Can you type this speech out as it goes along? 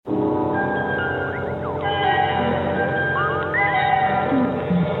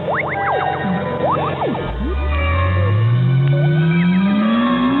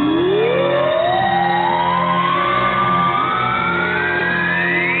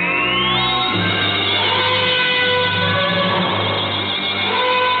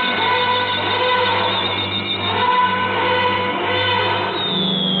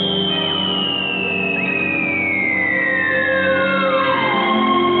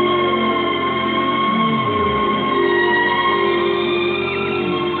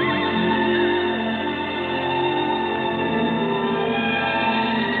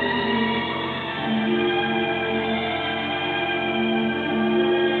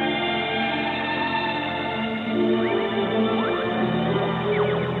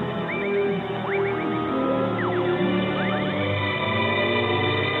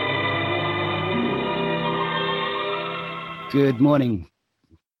Good morning,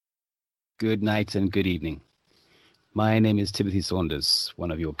 good night, and good evening. My name is Timothy Saunders,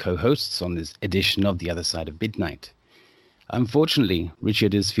 one of your co-hosts on this edition of The Other Side of Midnight. Unfortunately,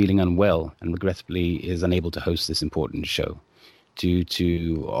 Richard is feeling unwell and regrettably is unable to host this important show due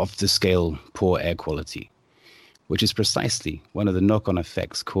to off-the-scale poor air quality, which is precisely one of the knock-on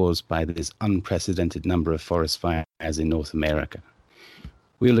effects caused by this unprecedented number of forest fires in North America.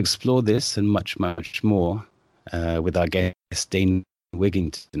 We'll explore this and much, much more with our guest Dane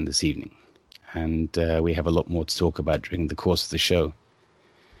Wigington this evening. And we have a lot more to talk about during the course of the show.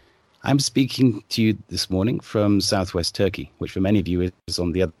 I'm speaking to you this morning from southwest Turkey, which for many of you is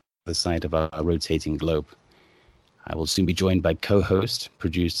on the other side of our rotating globe. I will soon be joined by co-host,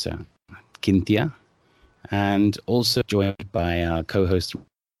 producer Cynthia, and also joined by our co-host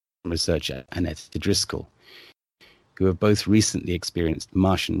researcher Annette Driscoll, who have both recently experienced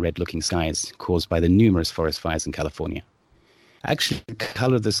Martian red-looking skies caused by the numerous forest fires in California. Actually, the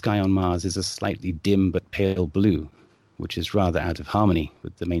color of the sky on Mars is a slightly dim but pale blue, which is rather out of harmony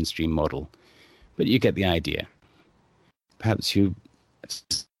with the mainstream model. But you get the idea. Perhaps you've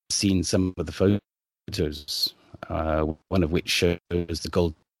seen some of the photos, one of which shows the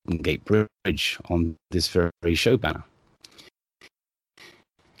Golden Gate Bridge on this very show banner.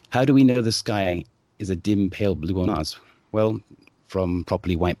 How do we know the sky is a dim pale blue on Mars? Well, from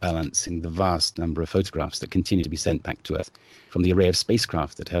properly white balancing the vast number of photographs that continue to be sent back to Earth from the array of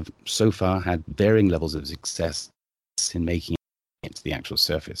spacecraft that have so far had varying levels of success in making it to the actual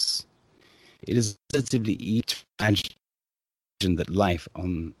surface. It is relatively easy to imagine that life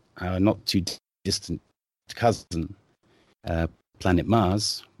on our not too distant cousin, planet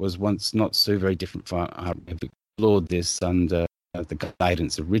Mars, was once not so very different from our. We've explored this under the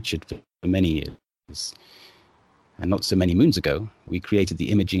guidance of Richard for many years. And not so many moons ago, we created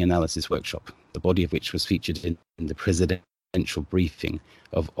the Imaging Analysis Workshop, the body of which was featured in the presidential briefing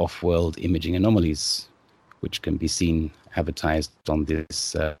of off-world imaging anomalies, which can be seen advertised on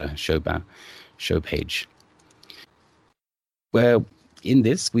this show page. Where in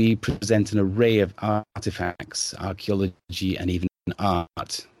this, we present an array of artifacts, archaeology, and even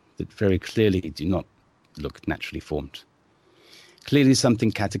art that very clearly do not look naturally formed. Clearly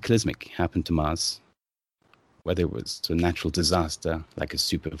something cataclysmic happened to Mars, whether it was a natural disaster like a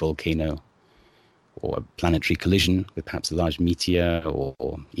supervolcano or a planetary collision with perhaps a large meteor or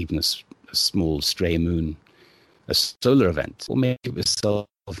even a small stray moon, a solar event, or maybe it was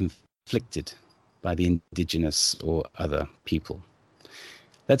self-inflicted by the indigenous or other people.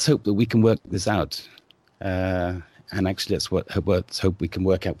 Let's hope that we can work this out. And actually, let's hope we can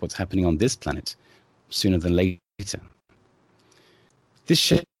work out what's happening on this planet sooner than later. This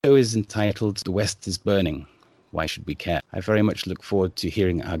show is entitled The West is Burning. Why should we care? I very much look forward to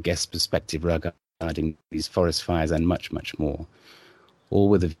hearing our guest's perspective regarding these forest fires and much, much more, all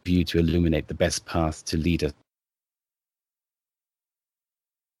with a view to illuminate the best path to lead us.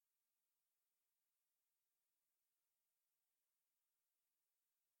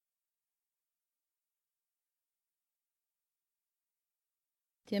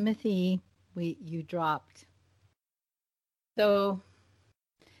 Timothy, you dropped. So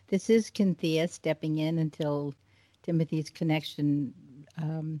this is Cynthia stepping in until Timothy's connection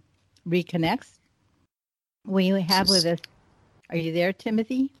reconnects. We have with us, are you there,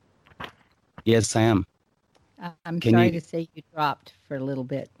 Timothy? Yes, I am. I'm sorry to say you dropped for a little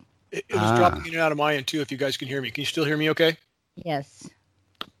bit. It was dropping in and out of my end, too, if you guys can hear me. Can you still hear me okay? Yes.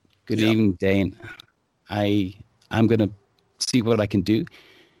 Good evening, Dane. I'm going to see what I can do.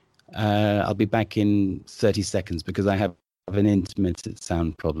 I'll be back in 30 seconds because I have an intermittent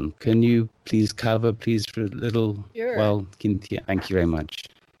sound problem. Can you please cover, for a little? Sure. Well, Cynthia, thank you very much.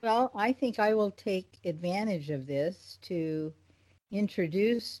 Well, I think I will take advantage of this to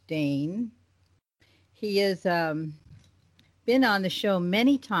introduce Dane. He has been on the show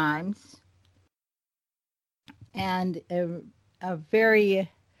many times and a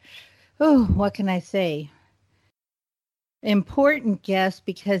very, what can I say? Important guest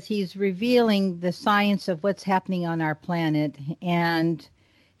because he's revealing the science of what's happening on our planet, and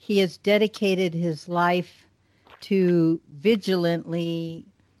he has dedicated his life to vigilantly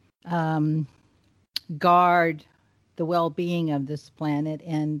guard the well-being of this planet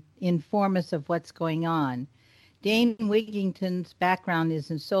and inform us of what's going on. Dane Wigington's background is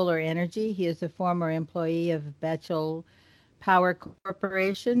in solar energy. He is a former employee of Bechtel Power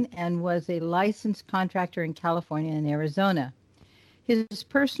Corporation and was a licensed contractor in California and Arizona. His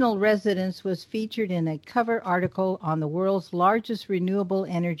personal residence was featured in a cover article on the world's largest renewable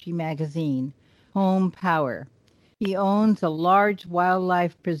energy magazine, Home Power. He owns a large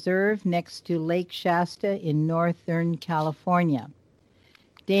wildlife preserve next to Lake Shasta in Northern California.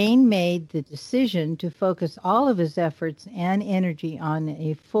 Dane made the decision to focus all of his efforts and energy on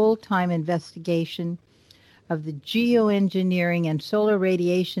a full-time investigation of the geoengineering and solar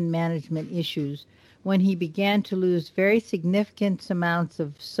radiation management issues when he began to lose very significant amounts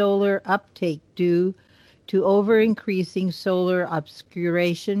of solar uptake due to over-increasing solar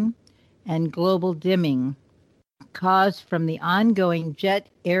obscuration and global dimming caused from the ongoing jet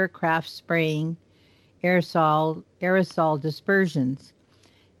aircraft spraying aerosol dispersions.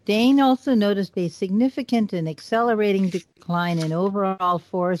 Dane also noticed a significant and accelerating decline in overall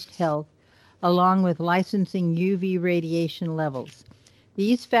forest health, along with licensing UV radiation levels.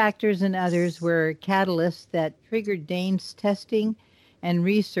 These factors and others were catalysts that triggered Dane's testing and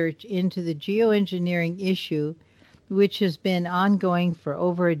research into the geoengineering issue, which has been ongoing for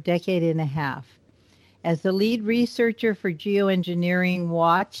over a decade and a half. As the lead researcher for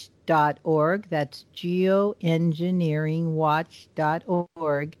geoengineeringwatch.org, that's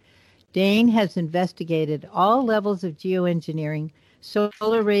geoengineeringwatch.org, Dane has investigated all levels of geoengineering,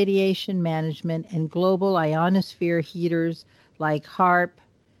 solar radiation management, and global ionosphere heaters like HAARP.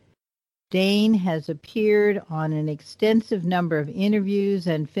 Dane has appeared on an extensive number of interviews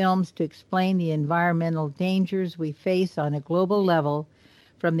and films to explain the environmental dangers we face on a global level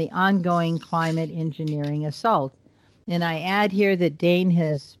from the ongoing climate engineering assault. And I add here that Dane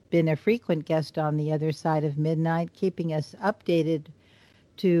has been a frequent guest on The Other Side of Midnight, keeping us updated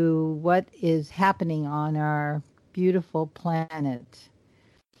to what is happening on our beautiful planet.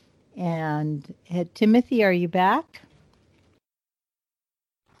 And Timothy, are you back?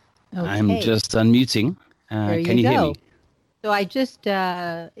 Okay. I'm just unmuting. Can you hear me? So I just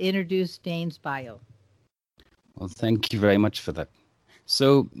introduced Dane's bio. Well, thank you very much for that.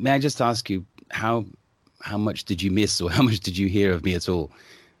 So may I just ask you, how much did you miss, or how much did you hear of me at all?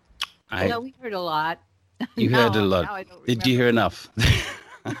 We heard a lot. You heard a lot. Did you hear enough?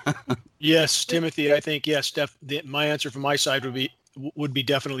 Yes, Timothy, I think yes. My answer from my side would be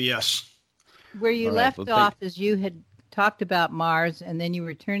definitely yes. Where you left off is you had talked about Mars, and then you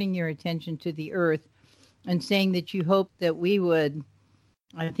were turning your attention to the Earth and saying that you hoped that we would,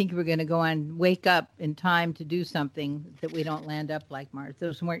 I think you were going to go on, wake up in time to do something, that we don't land up like Mars.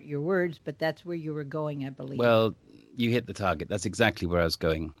 Those weren't your words, but that's where you were going, I believe. Well, you hit the target. That's exactly where I was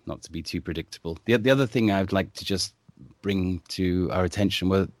going, not to be too predictable. The other thing I'd like to just bring to our attention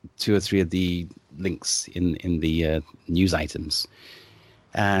were 2 or 3 of the links in the news items.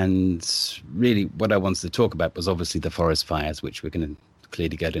 And really what I wanted to talk about was obviously the forest fires, which we're going to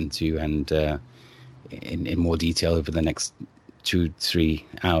clearly get into and in more detail over the next 2-3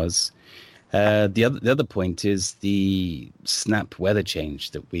 hours. The other point is the snap weather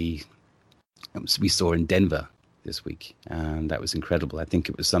change that we saw in Denver this week, and that was incredible. I think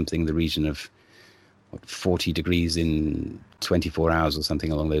it was something in the region of 40 degrees in 24 hours or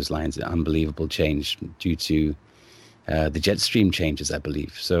something along those lines. An unbelievable change due to the jet stream changes, I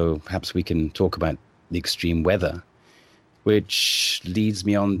believe. So perhaps we can talk about the extreme weather, which leads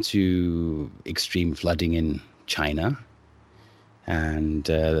me on to extreme flooding in China. And,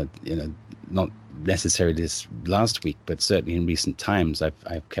 not necessarily this last week, but certainly in recent times,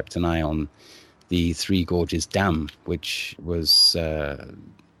 I've kept an eye on the Three Gorges Dam, which was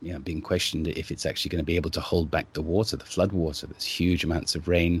being questioned if it's actually going to be able to hold back the water, the flood water. There's huge amounts of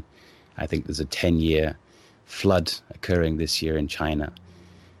rain. I think there's a 10-year flood occurring this year in China,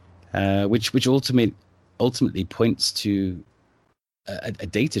 which ultimately points to a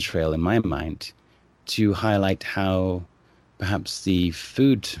data trail in my mind to highlight how perhaps the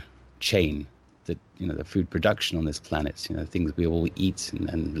food chain, that the food production on this planet, things we all eat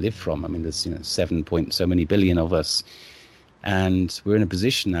and live from. I mean, there's 7 point so many billion of us, and we're in a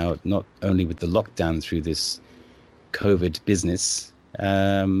position now, not only with the lockdown through this COVID business,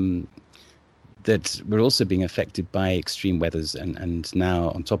 that we're also being affected by extreme weathers, and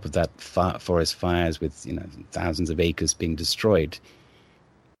now on top of that, forest fires with thousands of acres being destroyed.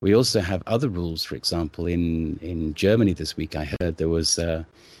 We also have other rules. For example, in Germany this week, I heard there was an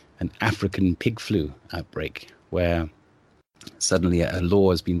African pig flu outbreak where suddenly a law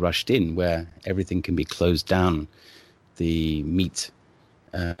has been rushed in where everything can be closed down. The meat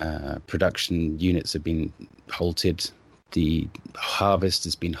production units have been halted. The harvest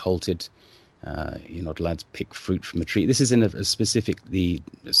has been halted. You're not allowed to pick fruit from a tree. This is in a specifically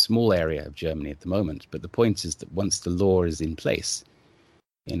small area of Germany at the moment. But the point is that once the law is in place,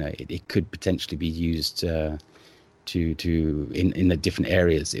 it could potentially be used in the different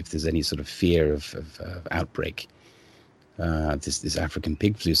areas if there's any sort of fear of outbreak. This African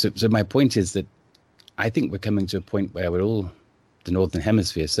pig flu. So my point is that I think we're coming to a point where the Northern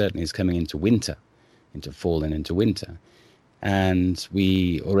Hemisphere certainly is coming into winter, into fall and into winter. And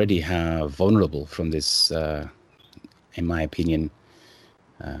we already have vulnerable from this, in my opinion,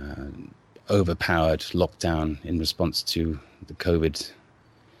 overpowered lockdown in response to the COVID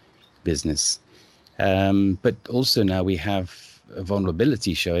business. But also now we have a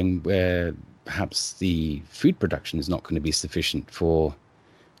vulnerability showing where perhaps the food production is not going to be sufficient for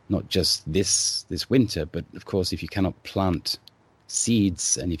not just this winter, but of course, if you cannot plant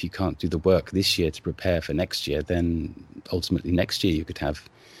seeds and if you can't do the work this year to prepare for next year, then ultimately next year you could have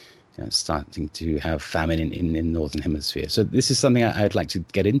starting to have famine in the Northern Hemisphere. So this is something I'd like to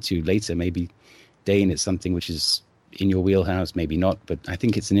get into later. Maybe, Dane, it's something which is in your wheelhouse, maybe not, but I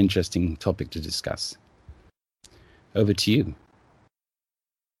think it's an interesting topic to discuss. Over to you.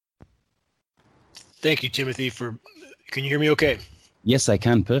 Thank you, Timothy. Can you hear me okay? Yes, I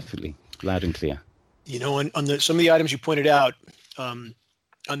can perfectly, loud and clear. On some of the items you pointed out, on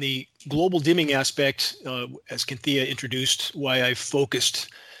the global dimming aspect, as Cynthia introduced, why I focused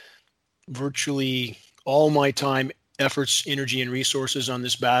virtually all my time, efforts, energy, and resources on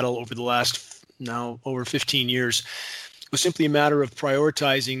this battle over the last now over 15 years was simply a matter of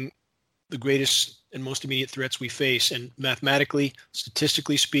prioritizing the greatest and most immediate threats we face. And mathematically,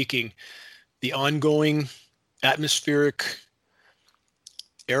 statistically speaking, the ongoing atmospheric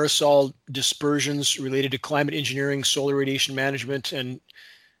aerosol dispersions related to climate engineering, solar radiation management, and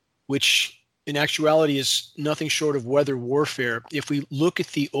which in actuality is nothing short of weather warfare. If we look at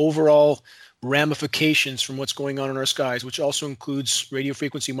the overall ramifications from what's going on in our skies, which also includes radio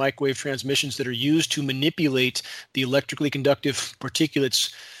frequency microwave transmissions that are used to manipulate the electrically conductive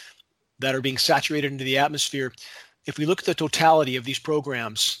particulates that are being saturated into the atmosphere, if we look at the totality of these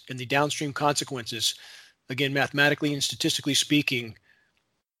programs and the downstream consequences, again, mathematically and statistically speaking,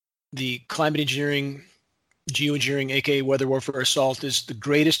 the climate engineering, geoengineering, aka weather warfare assault, is the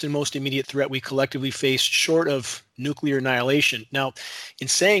greatest and most immediate threat we collectively face short of nuclear annihilation. Now, in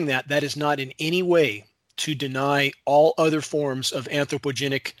saying that, that is not in any way to deny all other forms of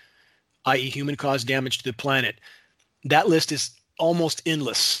anthropogenic, i.e. human-caused damage to the planet. That list is almost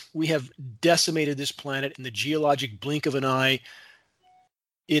endless. We have decimated this planet in the geologic blink of an eye.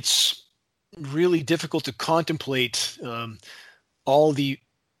 It's really difficult to contemplate all the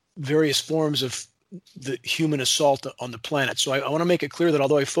various forms of the human assault on the planet. So I want to make it clear that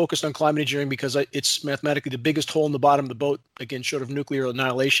although I focused on climate engineering because it's mathematically the biggest hole in the bottom of the boat, again, short of nuclear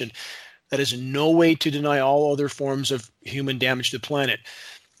annihilation, that is in no way to deny all other forms of human damage to the planet.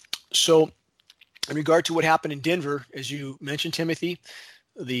 So in regard to what happened in Denver, as you mentioned, Timothy,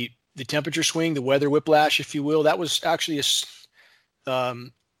 the temperature swing, the weather whiplash, if you will, that was actually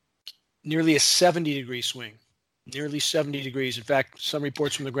nearly a 70-degree swing. Nearly 70 degrees. In fact, some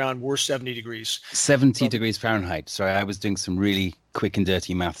reports from the ground were 70 degrees. 70 degrees Fahrenheit. Sorry, I was doing some really quick and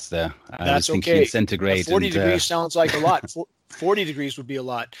dirty maths there. I was thinking okay. Centigrade. 40 degrees sounds like a lot. 40 degrees would be a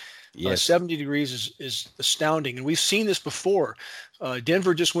lot. Yes. 70 degrees is astounding. And we've seen this before.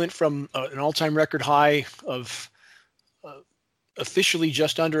 Denver just went from an all-time record high of officially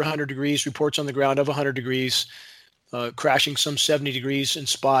just under 100 degrees, reports on the ground of 100 degrees, crashing some 70 degrees in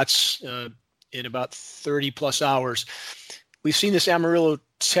spots in about 30 plus hours. We've seen this Amarillo,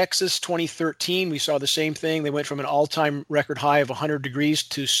 Texas, 2013. We saw the same thing. They went from an all-time record high of 100 degrees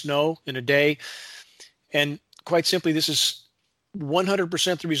to snow in a day. And quite simply, this is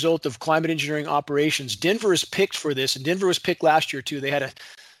 100% the result of climate engineering operations. Denver is picked for this, and Denver was picked last year too. They had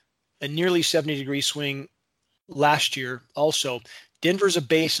a nearly 70-degree swing last year also. Denver's a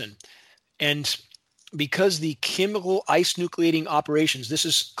basin, and because the chemical ice nucleating operations, this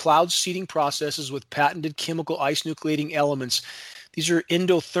is cloud seeding processes with patented chemical ice nucleating elements. These are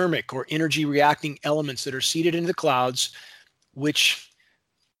endothermic or energy reacting elements that are seeded into the clouds, which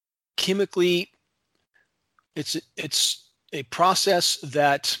chemically, it's a process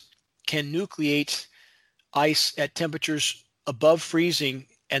that can nucleate ice at temperatures above freezing.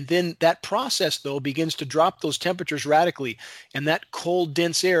 And then that process, though, begins to drop those temperatures radically. And that cold,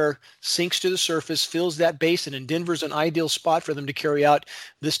 dense air sinks to the surface, fills that basin. And Denver's an ideal spot for them to carry out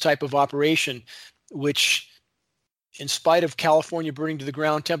this type of operation, which, in spite of California burning to the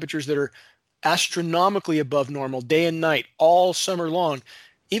ground, temperatures that are astronomically above normal day and night all summer long,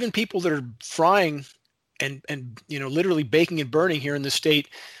 even people that are frying and literally baking and burning here in the state,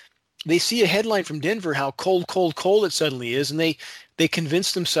 they see a headline from Denver how cold it suddenly is, and they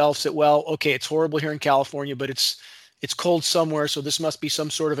convince themselves that, well, okay, it's horrible here in California, but it's cold somewhere, so this must be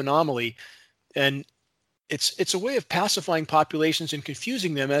some sort of anomaly. And it's a way of pacifying populations and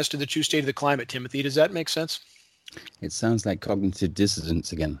confusing them as to the true state of the climate, Timothy. Does that make sense? It sounds like cognitive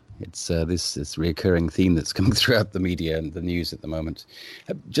dissonance again. It's this reoccurring theme that's coming throughout the media and the news at the moment.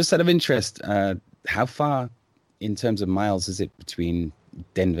 Just out of interest, how far in terms of miles is it between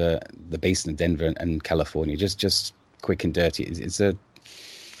Denver, the basin of Denver, and California? Just quick and dirty.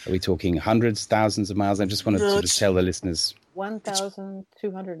 Are we talking hundreds, thousands of miles? I just want to sort of tell the listeners.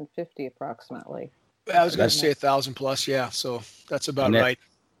 1,250 approximately. I was going to say 1,000 plus, yeah. So that's about right.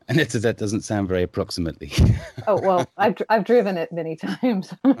 And that doesn't sound very approximately. Oh, well, I've driven it many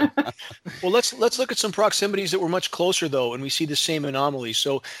times. Well, let's look at some proximities that were much closer, though, and we see the same anomaly.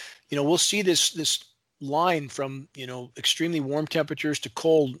 So, we'll see this line from, extremely warm temperatures to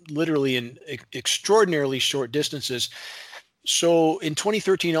cold, literally in extraordinarily short distances. So in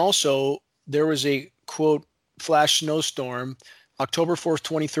 2013 also, there was a, quote, flash snowstorm, October 4th,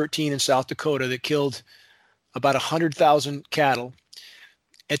 2013 in South Dakota that killed about 100,000 cattle.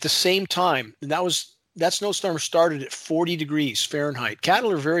 At the same time, and that snowstorm started at 40 degrees Fahrenheit.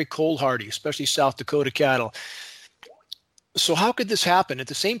 Cattle are very cold hardy, especially South Dakota cattle. So how could this happen? At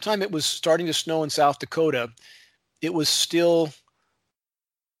the same time it was starting to snow in South Dakota, it was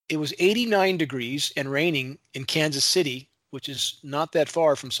 89 degrees and raining in Kansas City, which is not that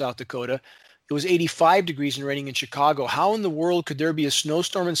far from South Dakota. It was 85 degrees and raining in Chicago. How in the world could there be a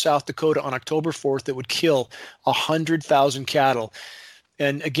snowstorm in South Dakota on October 4th that would kill 100,000 cattle?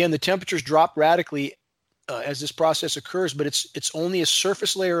 And again, the temperatures drop radically as this process occurs, but it's only a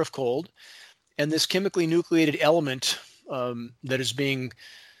surface layer of cold. And this chemically nucleated element that is being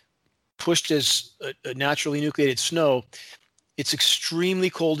pushed as a naturally nucleated snow, it's extremely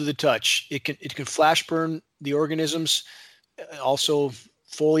cold to the touch. It can flash burn the organisms, also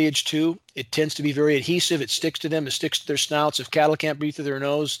foliage too. It tends to be very adhesive. It sticks to them. It sticks to their snouts. If cattle can't breathe through their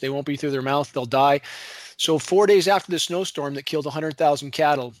nose, they won't breathe through their mouth. They'll die. So 4 days after the snowstorm that killed 100,000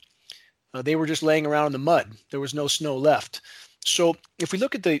 cattle, they were just laying around in the mud. There was no snow left. So if we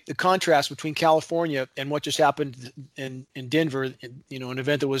look at the contrast between California and what just happened in Denver, an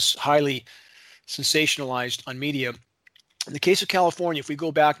event that was highly sensationalized on media. In the case of California, if we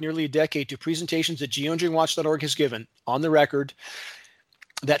go back nearly a decade to presentations that geoengineeringwatch.org has given on the record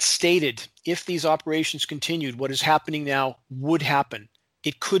that stated if these operations continued, what is happening now would happen.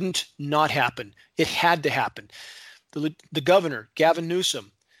 It couldn't not happen. It had to happen. The governor, Gavin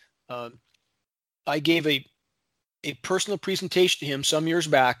Newsom, I gave a personal presentation to him some years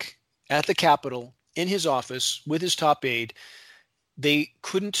back at the Capitol in his office with his top aide. They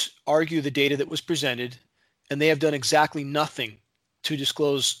couldn't argue the data that was presented, and they have done exactly nothing to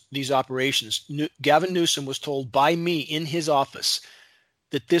disclose these operations. Gavin Newsom was told by me in his office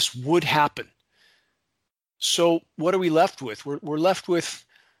that this would happen. So what are we left with? We're left with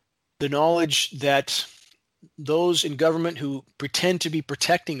the knowledge that those in government who pretend to be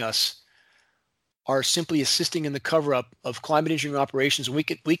protecting us are simply assisting in the cover-up of climate engineering operations. And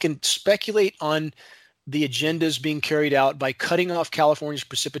we can speculate on the agendas being carried out by cutting off California's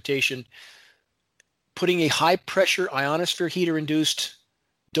precipitation, putting a high-pressure ionosphere heater-induced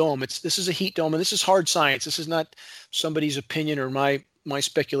dome. This is a heat dome, and this is hard science. This is not somebody's opinion or my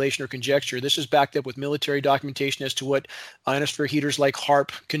speculation or conjecture. This is backed up with military documentation as to what ionosphere heaters like HAARP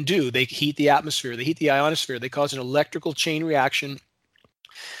can do. They heat the atmosphere. They heat the ionosphere. They cause an electrical chain reaction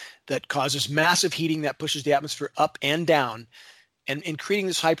that causes massive heating that pushes the atmosphere up and down. And in creating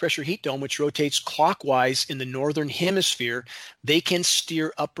this high-pressure heat dome, which rotates clockwise in the northern hemisphere, they can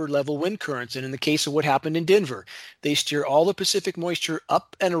steer upper-level wind currents. And in the case of what happened in Denver, they steer all the Pacific moisture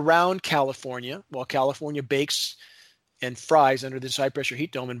up and around California, while California bakes and fries under this high-pressure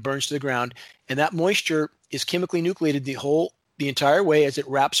heat dome and burns to the ground. And that moisture is chemically nucleated the entire way as it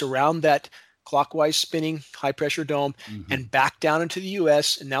wraps around that clockwise spinning high-pressure dome and back down into the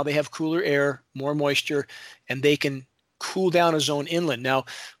U.S. And now they have cooler air, more moisture, and they can cool down a zone inland. Now,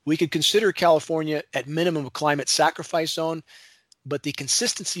 we could consider California at minimum a climate sacrifice zone, but the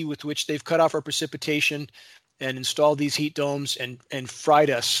consistency with which they've cut off our precipitation and installed these heat domes and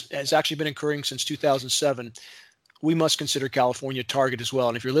fried us has actually been occurring since 2007. We must consider California a target as well.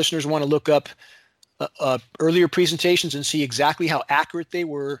 And if your listeners want to look up earlier presentations and see exactly how accurate they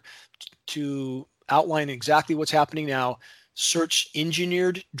were to outline exactly what's happening now, search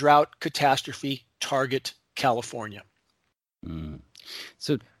Engineered Drought Catastrophe Target California.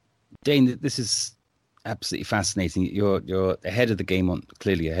 So, Dane, this is absolutely fascinating. You're ahead of the game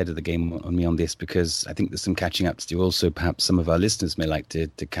clearly ahead of the game on me on this, because I think there's some catching up to do. Also, perhaps some of our listeners may like to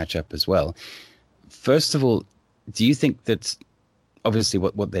catch up as well. First of all, do you think that obviously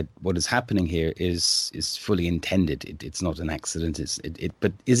what is happening here is fully intended? It's not an accident.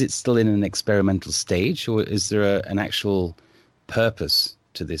 But is it still in an experimental stage, or is there an actual purpose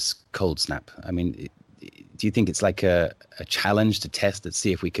to this cold snap? I mean, do you think it's like a challenge to test to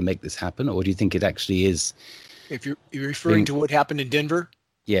see if we can make this happen, or do you think it actually is? If you're referring to what happened in Denver?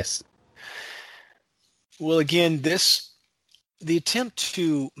 Yes. Well, again, the attempt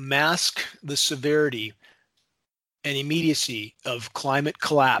to mask the severity and immediacy of climate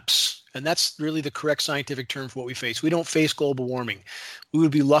collapse, and that's really the correct scientific term for what we face. We don't face global warming. We would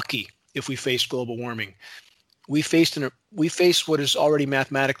be lucky if we faced global warming. We face what is already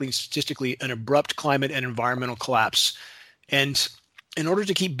mathematically and statistically an abrupt climate and environmental collapse. And in order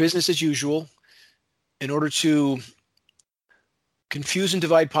to keep business as usual, in order to confuse and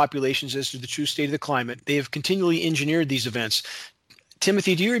divide populations as to the true state of the climate, they have continually engineered these events.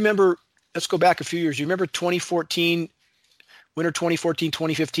 Timothy, do you remember, let's go back a few years. Do you remember 2014, winter 2014,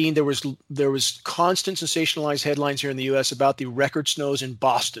 2015, there was constant sensationalized headlines here in the U.S. about the record snows in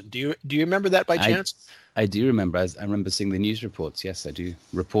Boston. Do you remember that by chance? I do remember. I remember seeing the news reports. Yes, I do.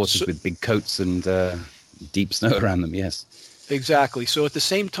 Reporters with big coats and deep snow around them. Yes. Exactly. So at the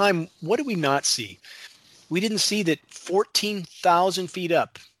same time, what did we not see? We didn't see that 14,000 feet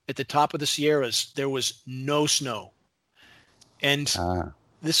up at the top of the Sierras, there was no snow. And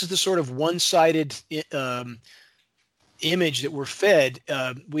this is the sort of one-sided image that we're fed.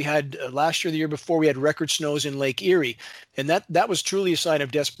 We had last year, the year before, we had record snows in Lake Erie, and that was truly a sign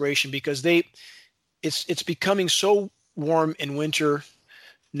of desperation, because it's becoming so warm in winter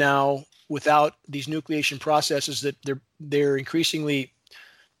now without these nucleation processes that they're increasingly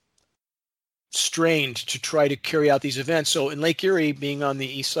strained to try to carry out these events. So in Lake Erie, being on the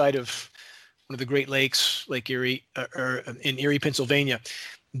east side of one of the Great Lakes, Lake Erie, or in Erie, Pennsylvania,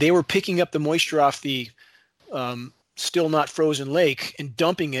 they were picking up the moisture off the still not frozen lake and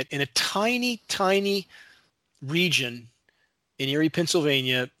dumping it in a tiny, tiny region in Erie,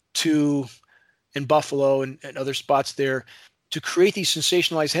 Pennsylvania, in Buffalo and other spots there, to create these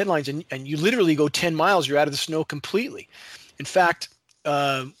sensationalized headlines. And you literally go 10 miles, you're out of the snow completely. In fact,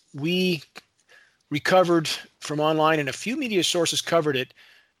 we recovered from online, and a few media sources covered it,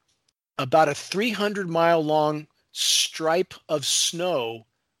 about a 300-mile long stripe of snow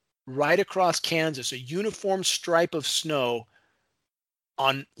right across Kansas, a uniform stripe of snow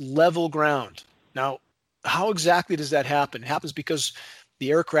on level ground. Now, how exactly does that happen? It happens because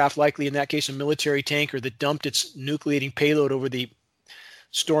the aircraft, likely in that case a military tanker that dumped its nucleating payload over the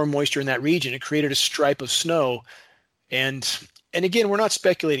storm moisture in that region, it created a stripe of snow. And again, we're not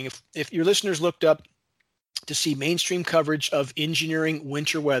speculating. If your listeners looked up to see mainstream coverage of engineering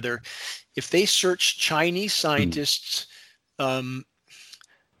winter weather, if they search Chinese scientists,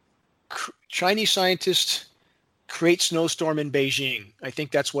 create snowstorm in Beijing, I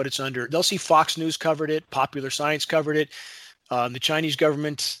think that's what it's under. They'll see Fox News covered it, Popular Science covered it. The Chinese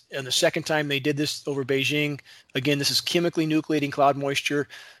government, and the second time they did this over Beijing, again, this is chemically nucleating cloud moisture,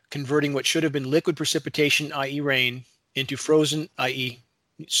 converting what should have been liquid precipitation, i.e. rain, into frozen, i.e.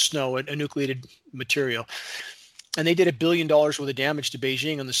 snow, a nucleated material. And they did $1 billion worth of damage to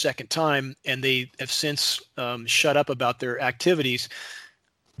Beijing on the second time, and they have since shut up about their activities.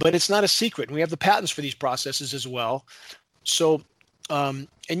 But it's not a secret. And we have the patents for these processes as well. So, and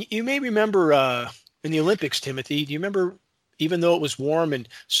you may remember in the Olympics, Timothy, do you remember, even though it was warm in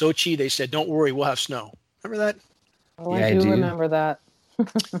Sochi, they said, don't worry, we'll have snow. Remember that? Oh, yeah, I do remember that.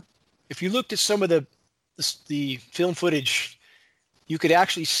 If you looked at some of the film footage, you could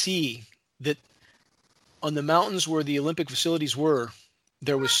actually see that on the mountains where the Olympic facilities were,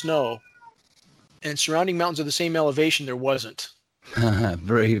 there was snow, and surrounding mountains of the same elevation, there wasn't.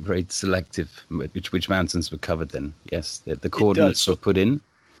 Very, very selective, which mountains were covered then. Yes, the coordinates were put in.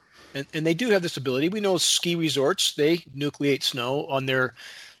 And they do have this ability. We know ski resorts, they nucleate snow on their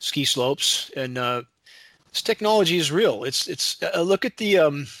ski slopes, and this technology is real. It's look at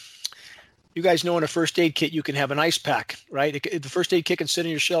the you guys know in a first aid kit you can have an ice pack, right? The first aid kit can sit on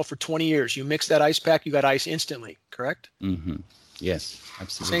your shelf for 20 years. You mix that ice pack, you got ice instantly, correct? Mm-hmm. Yes,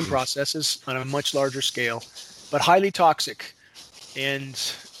 absolutely. Same processes on a much larger scale, but highly toxic. And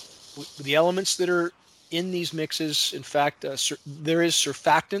the elements that are in these mixes, in fact, there is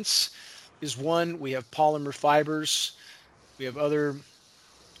surfactants is one. We have polymer fibers. We have other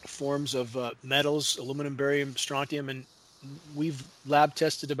forms of metals, aluminum, barium, strontium, and we've lab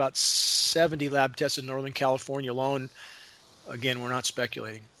tested about 70 lab tests in Northern California alone. Again, we're not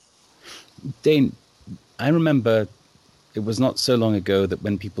speculating. Dane, I remember it was not so long ago that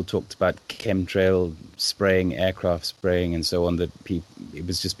when people talked about chemtrail spraying, aircraft spraying, and so on, that it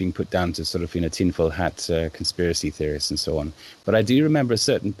was just being put down to sort of tinfoil hat conspiracy theorists and so on. But I do remember at a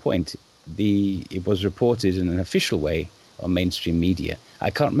certain point, it was reported in an official way on mainstream media.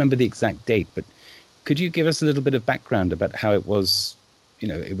 I can't remember the exact date, but could you give us a little bit of background about how it was?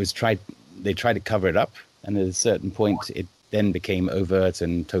 It was they tried to cover it up, and at a certain point it then became overt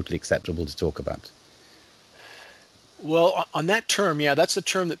and totally acceptable to talk about? Well, on that term, yeah, that's the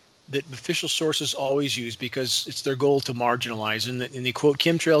term that official sources always use because it's their goal to marginalize. And the quote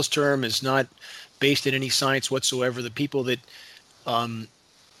chemtrails term is not based in any science whatsoever. The people that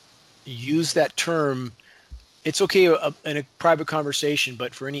use that term, it's okay in a private conversation,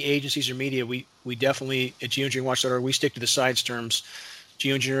 but for any agencies or media, we definitely at geoengineeringwatch.org, we stick to the science terms: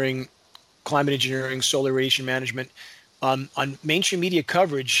 geoengineering, climate engineering, solar radiation management. On mainstream media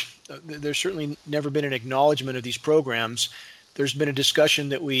coverage, there's certainly never been an acknowledgement of these programs. There's been a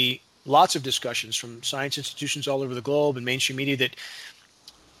discussion lots of discussions from science institutions all over the globe and mainstream media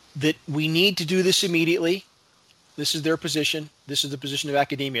that we need to do this immediately. This is their position. This is the position of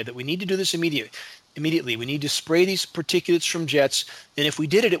academia, that we need to do this immediately. We need to spray these particulates from jets. And if we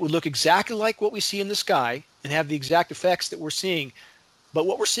did it, it would look exactly like what we see in the sky and have the exact effects that we're seeing. But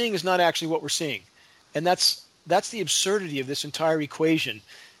what we're seeing is not actually what we're seeing. And that's the absurdity of this entire equation,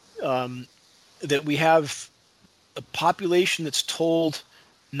 that we have a population that's told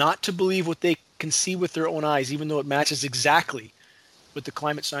not to believe what they can see with their own eyes, even though it matches exactly what the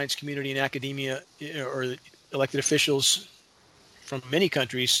climate science community and academia or elected officials from many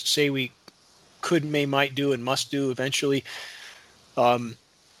countries say we could, may, might do, and must do eventually.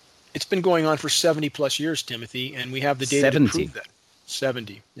 It's been going on for 70 plus years, Timothy, and we have the data 70. to prove that.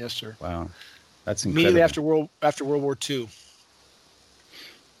 70, yes, sir. Wow, that's incredible. Immediately after World War II.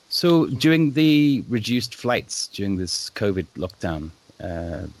 So during the reduced flights during this COVID lockdown,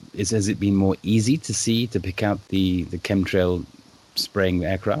 has it been more easy to pick out the chemtrail spraying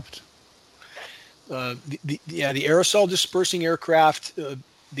aircraft? The aerosol dispersing aircraft,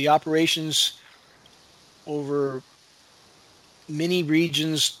 the operations over many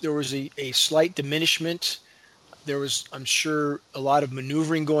regions, there was a slight diminishment. There was, I'm sure, a lot of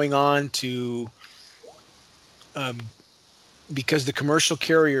maneuvering going on because the commercial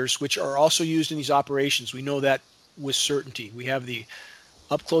carriers, which are also used in these operations, we know that with certainty. We have the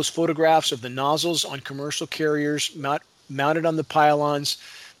up-close photographs of the nozzles on commercial carriers mounted on the pylons,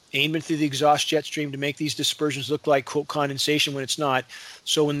 aimed into the exhaust jet stream to make these dispersions look like, quote, condensation when it's not.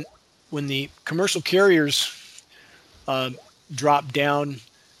 So when the commercial carriers drop down,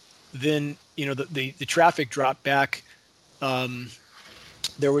 then the traffic dropped back.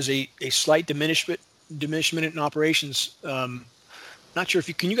 There was a slight diminishment in operations. Not sure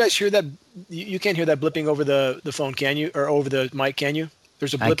if can you guys hear that? You can't hear that blipping over the phone, can you? Or over the mic, can you?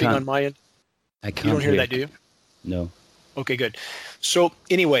 There's a blipping on my end. I can't. You don't hear that, do you? No. Okay, good. So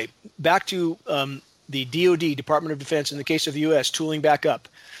anyway, back to the DoD, Department of Defense, in the case of the U.S., tooling back up.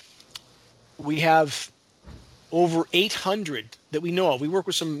 We have over 800 that we know of. We work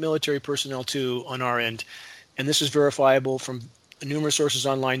with some military personnel too on our end, and this is verifiable from numerous sources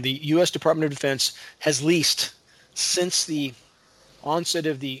online. The U.S. Department of Defense has leased, since the onset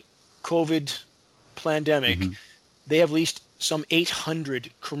of the COVID pandemic, they have leased some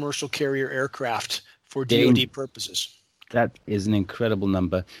 800 commercial carrier aircraft for DoD purposes. That is an incredible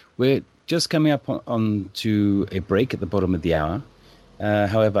number. We're just coming up on to a break at the bottom of the hour.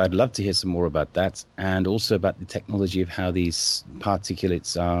 However, I'd love to hear some more about that, and also about the technology of how these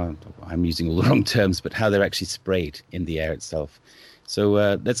particulates are, I'm using all the wrong terms, but how they're actually sprayed in the air itself.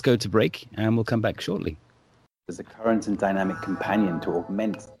 So let's go to break, and we'll come back shortly. As a current and dynamic companion to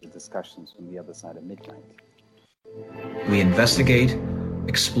augment the discussions from the other side of midnight. We investigate,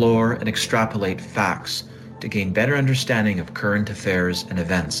 explore, and extrapolate facts to gain better understanding of current affairs and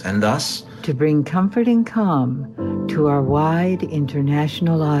events, and thus to bring comfort and calm to our wide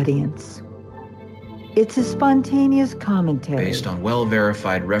international audience. It's a spontaneous commentary based on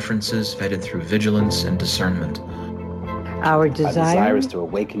well-verified references vetted through vigilance and discernment. Our desire is to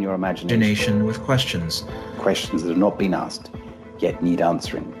awaken your imagination with questions that have not been asked, yet need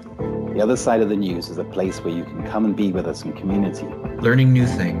answering. The other side of the news is a place where you can come and be with us in community. Learning new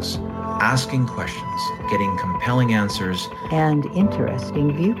things, asking questions, getting compelling answers, and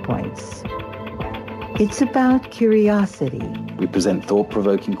interesting viewpoints. It's about curiosity. We present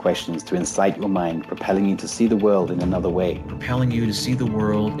thought-provoking questions to incite your mind, propelling you to see the world in another way.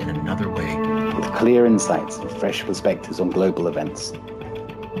 With clear insights and fresh perspectives on global events.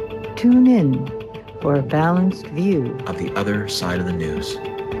 Tune in for a balanced view of the other side of the news.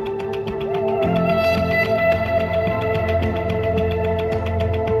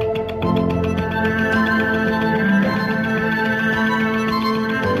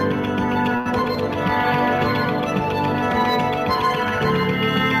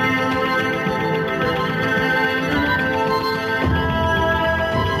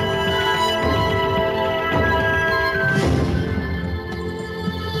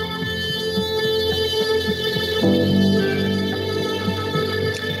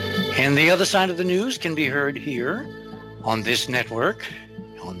 And the other side of the news can be heard here on this network,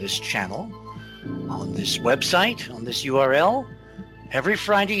 on this channel, on this website, on this URL, every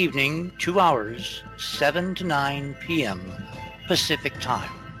Friday evening, 2 hours, 7 to 9 p.m. Pacific time.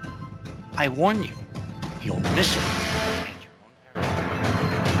 I warn you, you'll miss it.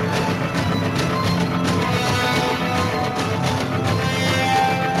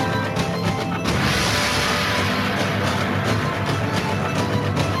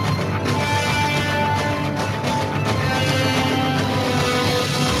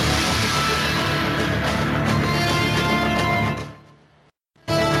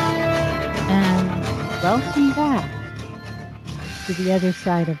 Welcome back to the other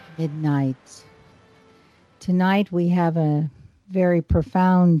side of midnight. Tonight we have a very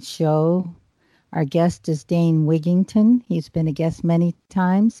profound show. Our guest is Dane Wigington. He's been a guest many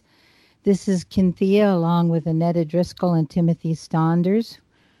times. This is Kynthia along with Annetta Driscoll and Timothy Saunders.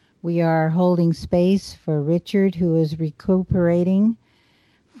 We are holding space for Richard, who is recuperating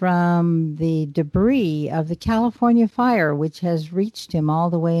from the debris of the California fire, which has reached him all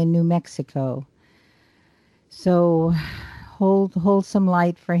the way in New Mexico. So hold some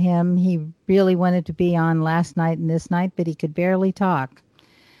light for him. He really wanted to be on last night and this night, but he could barely talk.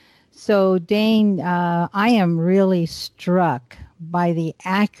 So Dane, I am really struck by the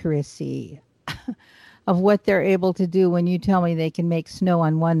accuracy of what they're able to do when you tell me they can make snow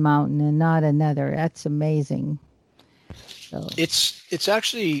on one mountain and not another. That's amazing. So. It's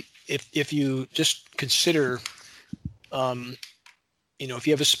actually, if you just consider, if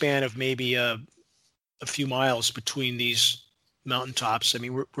you have a span of maybe a few miles between these mountaintops. I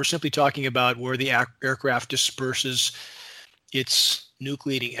mean, we're simply talking about where the aircraft disperses its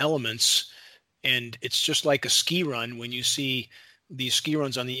nucleating elements, and it's just like a ski run when you see these ski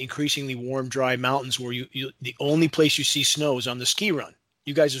runs on the increasingly warm, dry mountains where you the only place you see snow is on the ski run.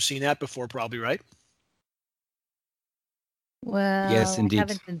 You guys have seen that before, probably, right? Well, yes, indeed. I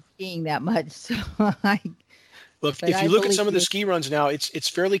haven't been skiing that much, so Well, if you look at some of the ski runs now, it's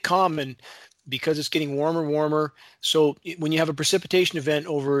fairly common because it's getting warmer. So when you have a precipitation event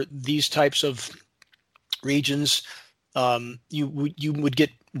over these types of regions, you would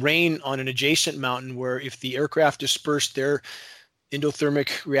get rain on an adjacent mountain where if the aircraft dispersed their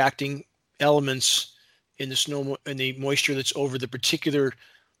endothermic reacting elements in the snow and the moisture that's over the particular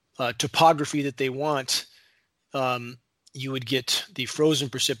topography that they want, you would get the frozen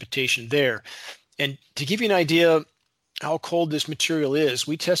precipitation there. And to give you an idea how cold this material is,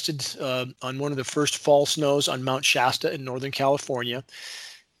 we tested on one of the first fall snows on Mount Shasta in Northern California,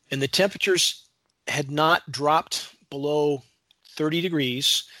 and the temperatures had not dropped below 30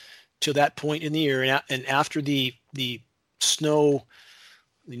 degrees to that point in the year. And after the snow,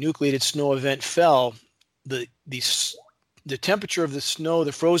 the nucleated snow event fell, the temperature of the snow,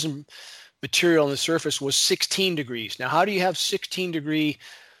 the frozen material on the surface was 16 degrees. Now, how do you have 16 degree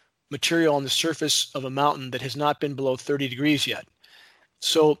material on the surface of a mountain that has not been below 30 degrees yet?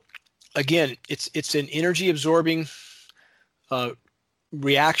 So again, it's an energy absorbing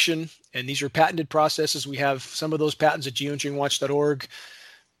reaction, and these are patented processes. We have some of those patents at geoengineeringwatch.org,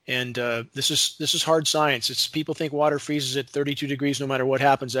 and this is hard science. It's people think water freezes at 32 degrees no matter what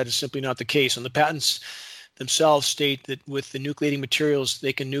happens. That is simply not the case. And the patents themselves state that with the nucleating materials,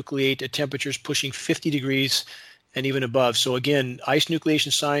 they can nucleate at temperatures pushing 50 degrees and even above. So again, ice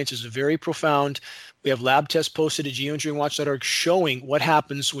nucleation science is very profound. We have lab tests posted at geoengineeringwatch.org showing what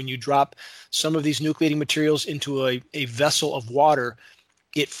happens when you drop some of these nucleating materials into a vessel of water.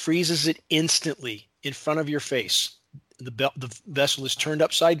 It freezes it instantly in front of your face. The vessel is turned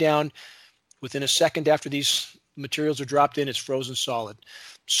upside down. Within a second after these materials are dropped in, it's frozen solid.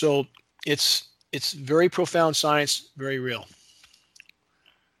 So it's very profound science, very real.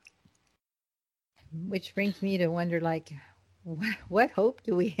 Which brings me to wonder, like, what hope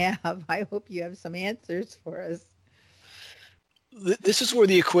do we have? I hope you have some answers for us. This is where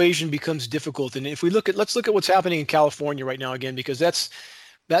the equation becomes difficult. And if let's look at what's happening in California right now again, because that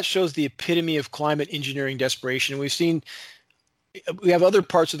shows the epitome of climate engineering desperation. We have other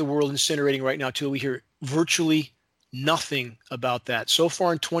parts of the world incinerating right now too. We hear virtually nothing about that. So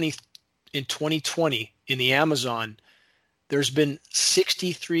far in 2020 in the Amazon, there's been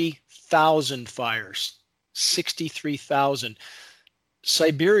 63,000 fires. 63,000.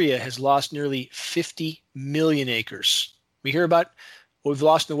 Siberia has lost nearly 50 million acres. We hear about what we've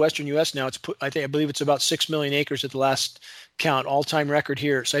lost in the Western U.S. now. I believe it's about 6 million acres at the last count, all-time record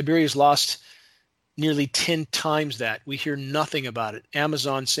here. Siberia's lost nearly 10 times that. We hear nothing about it.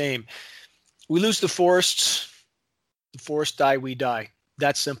 Amazon, same. We lose the forests die, we die.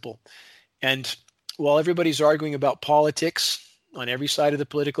 That's simple. And while everybody's arguing about politics on every side of the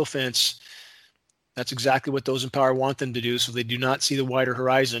political fence. That's exactly what those in power want them to do, so they do not see the wider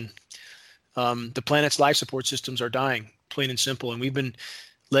horizon. The planet's life support systems are dying, plain and simple, and we've been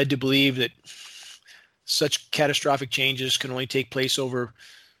led to believe that such catastrophic changes can only take place over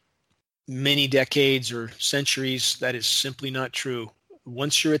many decades or centuries. That is simply not true.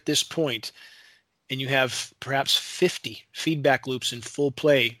 Once you're at this point, and you have perhaps 50 feedback loops in full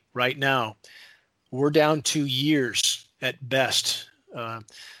play right now, we're down to years at best.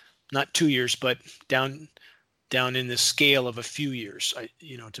 Not 2 years, but down in the scale of a few years,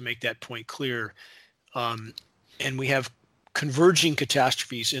 to make that point clear. And we have converging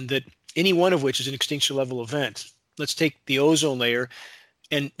catastrophes, in that any one of which is an extinction level event. Let's take the ozone layer.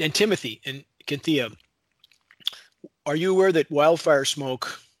 And Timothy and Cynthia, are you aware that wildfire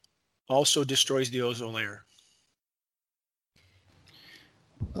smoke also destroys the ozone layer?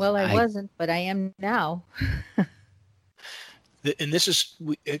 Well, I wasn't, but I am now. And this is,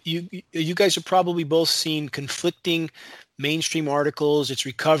 you guys have probably both seen conflicting mainstream articles. It's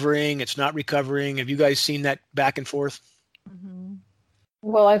recovering, it's not recovering. Have you guys seen that back and forth? Mm-hmm.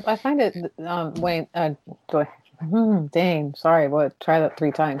 Well, I find it, Wayne, Dane, sorry, try that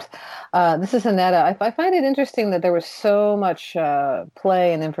 3 times. This is Annetta. I find it interesting that there was so much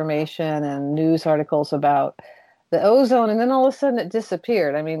play and information and news articles about the ozone, and then all of a sudden it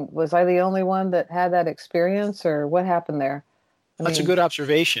disappeared. I mean, was I the only one that had that experience, or what happened there? That's a good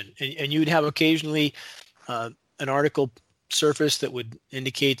observation. And you'd have occasionally an article surface that would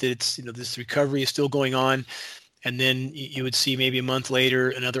indicate that it's, this recovery is still going on. And then you would see maybe a month later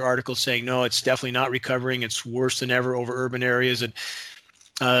another article saying, no, it's definitely not recovering. It's worse than ever over urban areas. And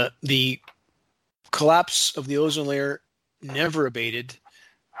the collapse of the ozone layer never abated.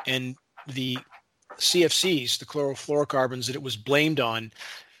 And the CFCs, the chlorofluorocarbons that it was blamed on,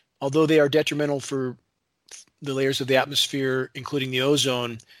 although they are detrimental for the layers of the atmosphere, including the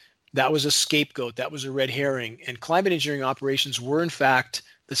ozone, that was a scapegoat. That was a red herring. And climate engineering operations were, in fact,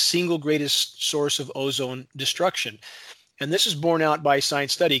 the single greatest source of ozone destruction. And this is borne out by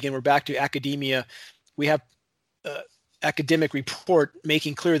science study. Again, we're back to academia. We have academic report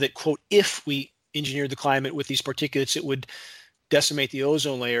making clear that, quote, if we engineered the climate with these particulates, it would decimate the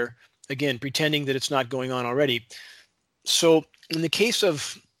ozone layer. Again, pretending that it's not going on already. So in the case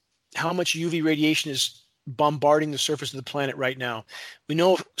of how much UV radiation is bombarding the surface of the planet right now, we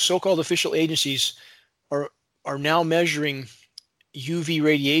know so-called official agencies are now measuring UV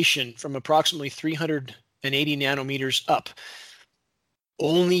radiation from approximately 380 nanometers up.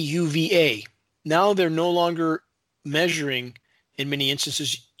 Only UVA. Now they're no longer measuring, in many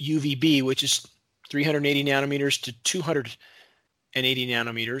instances, UVB, which is 380 nanometers to 280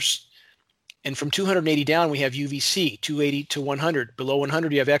 nanometers. And from 280 down, we have UVC, 280 to 100. Below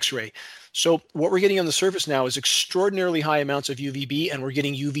 100, you have X-ray. So what we're getting on the surface now is extraordinarily high amounts of UVB, and we're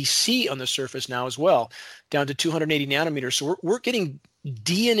getting UVC on the surface now as well, down to 280 nanometers. So we're getting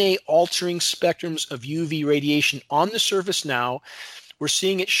DNA-altering spectrums of UV radiation on the surface now. We're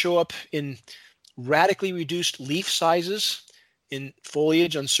seeing it show up in radically reduced leaf sizes in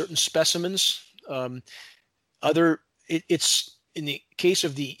foliage on certain specimens. It's in the case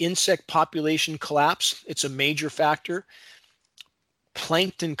of the insect population collapse, it's a major factor.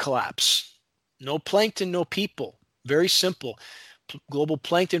 Plankton collapse. No plankton, no people. Very simple. Global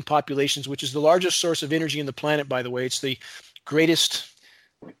plankton populations, which is the largest source of energy in the planet, by the way. It's the greatest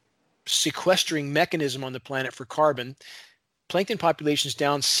sequestering mechanism on the planet for carbon. Plankton populations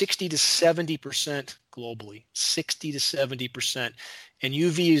down 60 to 70% globally. 60 to 70%. And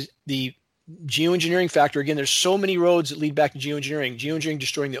UV is the geoengineering factor. Again, there's so many roads that lead back to geoengineering. Geoengineering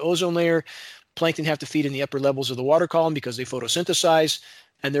destroying the ozone layer. Plankton have to feed in the upper levels of the water column because they photosynthesize,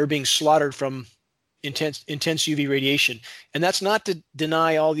 and they're being slaughtered from intense UV radiation. And that's not to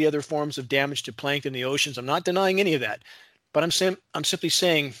deny all the other forms of damage to plankton in the oceans. I'm not denying any of that. But I'm simply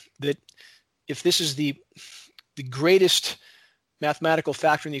saying that if this is the greatest mathematical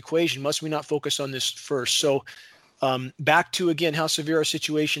factor in the equation, must we not focus on this first? So back to, again, how severe our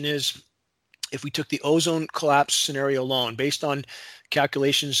situation is. If we took the ozone collapse scenario alone, based on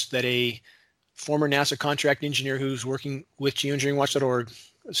calculations that a former NASA contract engineer who's working with geoengineeringwatch.org,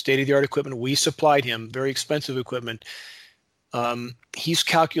 state-of-the-art equipment, we supplied him, very expensive equipment. He's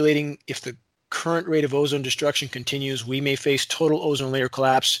calculating if the current rate of ozone destruction continues, we may face total ozone layer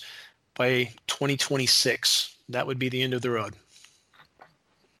collapse by 2026. That would be the end of the road.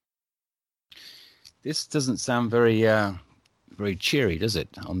 This doesn't sound very cheery, does it,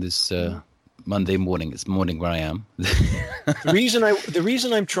 on this Monday morning? It's morning where I am. The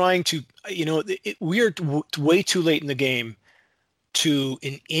reason I'm trying to, we are way too late in the game to,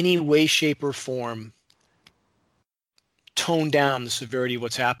 in any way, shape, or form, tone down the severity of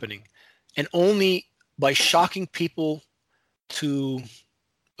what's happening. And only by shocking people to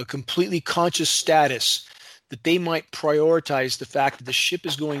a completely conscious status that they might prioritize the fact that the ship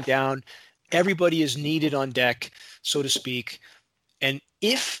is going down, everybody is needed on deck, so to speak. And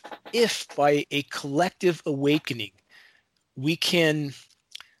if by a collective awakening, we can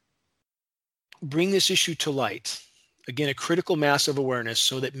bring this issue to light, again, a critical mass of awareness,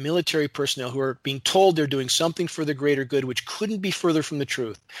 so that military personnel who are being told they're doing something for the greater good, which couldn't be further from the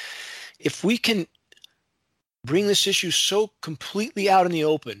truth, if we can bring this issue so completely out in the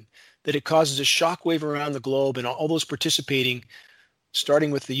open that it causes a shockwave around the globe, and all those participating,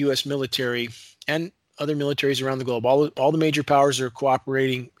 starting with the U.S. military and other militaries around the globe, all the major powers are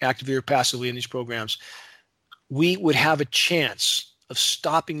cooperating actively or passively in these programs, we would have a chance of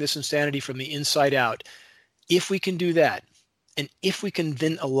stopping this insanity from the inside out. If we can do that, and if we can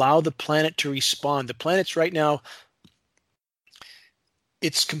then allow the planet to respond. The planet's right now,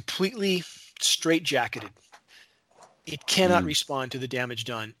 it's completely straitjacketed. It cannot respond to the damage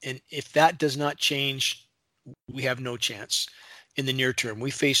done. And if that does not change, we have no chance in the near term.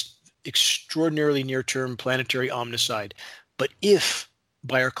 We face extraordinarily near-term planetary omnicide. But if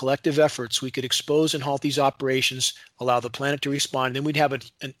by our collective efforts we could expose and halt these operations, allow the planet to respond, then we'd have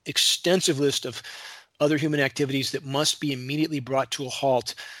an extensive list of other human activities that must be immediately brought to a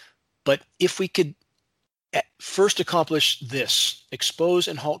halt. But if we could first accomplish this, expose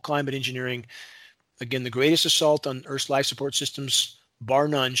and halt climate engineering, again, the greatest assault on Earth's life support systems, bar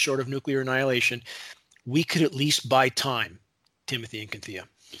none, short of nuclear annihilation, we could at least buy time, Timothy and Cynthia.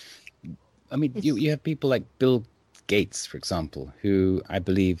 I mean, you have people like Bill Gates, for example, who I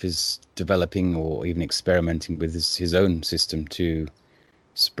believe is developing or even experimenting with his own system to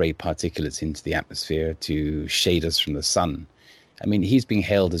spray particulates into the atmosphere to shade us from the sun. I mean, he's being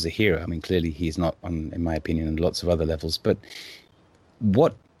hailed as a hero. I mean, clearly he's not, in my opinion, on lots of other levels. But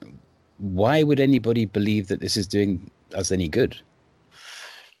why would anybody believe that this is doing us any good?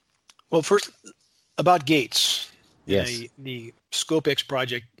 Well, first, about Gates. Yes. The ScopeX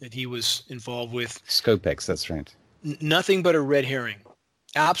project that he was involved with. ScopeX, that's right. Nothing but a red herring.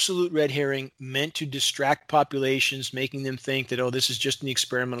 Absolute red herring, meant to distract populations, making them think that, this is just in the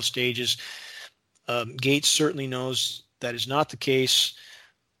experimental stages. Gates certainly knows that is not the case.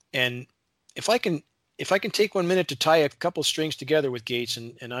 And if I can take 1 minute to tie a couple strings together with Gates,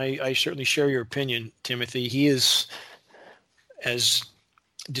 and I certainly share your opinion, Timothy, he is as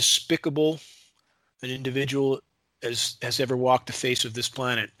despicable an individual as has ever walked the face of this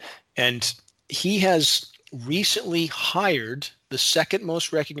planet. And he has recently hired the second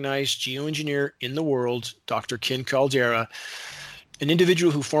most recognized geoengineer in the world, Dr. Ken Caldera, an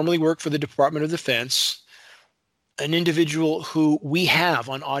individual who formerly worked for the Department of Defense, an individual who we have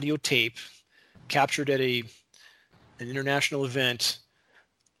on audio tape, captured at an international event.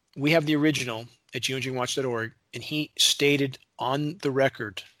 We have the original at geoengineeringwatch.org, and he stated on the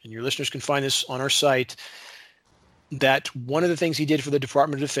record, and your listeners can find this on our site, that one of the things he did for the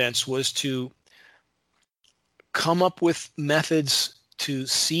Department of Defense was to come up with methods to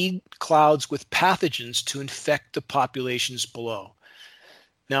seed clouds with pathogens to infect the populations below.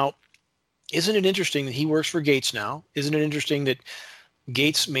 Now, isn't it interesting that he works for Gates now? Isn't it interesting that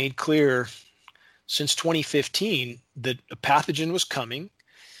Gates made clear since 2015 that a pathogen was coming,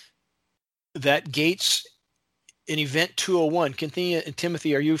 that Gates, in Event 201, Cynthia and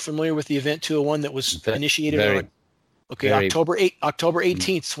Timothy, are you familiar with the Event 201 that was initiated on October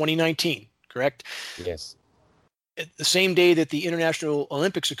 18th, 2019, correct? Yes. At the same day that the International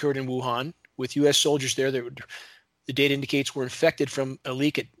Olympics occurred in Wuhan, with U.S. soldiers there that the data indicates were infected from a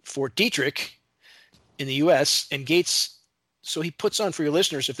leak at Fort Detrick in the U.S. And Gates, so he puts on, for your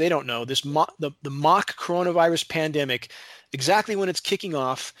listeners, if they don't know, this the mock coronavirus pandemic, exactly when it's kicking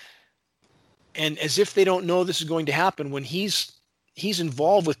off, and as if they don't know this is going to happen, when he's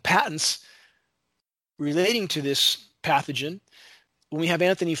involved with patents relating to this pathogen. When we have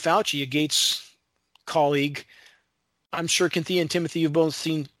Anthony Fauci, a Gates colleague, I'm sure Cynthia and Timothy, you've both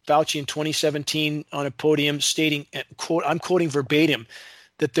seen Fauci in 2017 on a podium stating, quote, I'm quoting verbatim,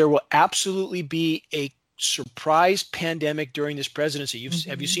 that there will absolutely be a surprise pandemic during this presidency.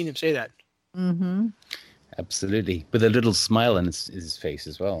 Have you seen him say that? Mm-hmm. Absolutely. With a little smile on his face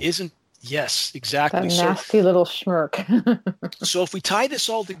as well. Yes, exactly. That nasty little smirk. So if we tie this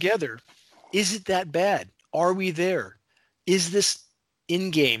all together, is it that bad? Are we there? Is this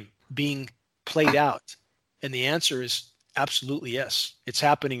in-game being played out? And the answer is absolutely yes. It's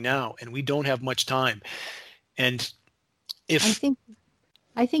happening now, and we don't have much time. And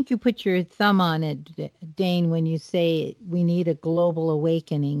I think you put your thumb on it, Dane, when you say we need a global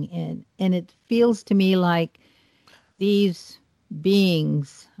awakening, and it feels to me like these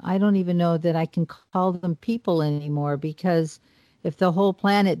beings, I don't even know that I can call them people anymore, because if the whole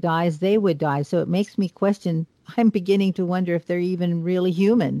planet dies, they would die. So it makes me question. I'm beginning to wonder if they're even really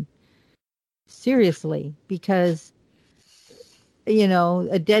human. Seriously, because,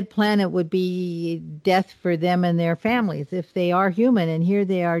 a dead planet would be death for them and their families if they are human. And here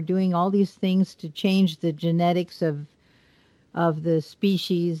they are doing all these things to change the genetics of the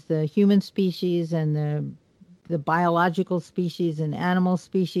species, the human species and the biological species and animal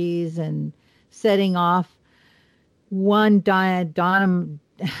species, and setting off one domino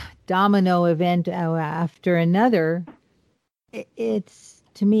event after another.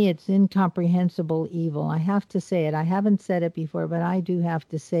 To me, it's incomprehensible evil. I have to say it. I haven't said it before, but I do have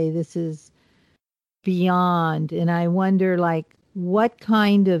to say this is beyond. And I wonder, what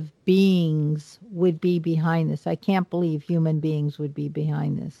kind of beings would be behind this? I can't believe human beings would be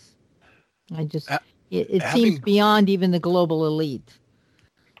behind this. It seems beyond even the global elite.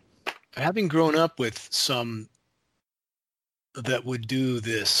 Having grown up with some that would do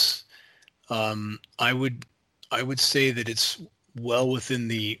this, I would say that it's well within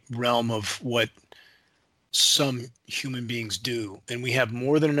the realm of what some human beings do. And we have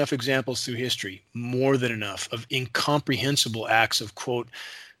more than enough examples through history, more than enough, of incomprehensible acts of, quote,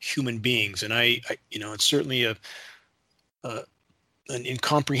 human beings. And it's certainly an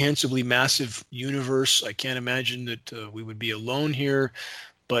incomprehensibly massive universe. I can't imagine that we would be alone here.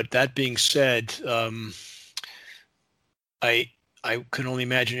 But that being said, I can only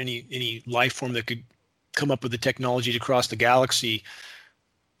imagine any life form that could come up with the technology to cross the galaxy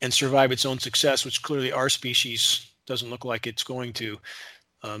and survive its own success, which clearly our species doesn't look like it's going to.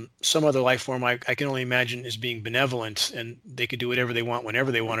 Some other life form I can only imagine is being benevolent, and they could do whatever they want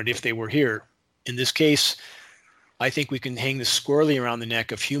whenever they wanted if they were here. In this case, I think we can hang this squarely around the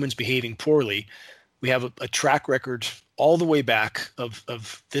neck of humans behaving poorly. We have a track record all the way back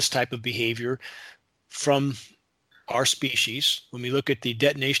of this type of behavior from our species. When we look at the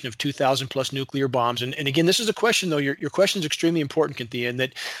detonation of 2,000 plus nuclear bombs, and again, this is a question, though, your question is extremely important, Cynthia, and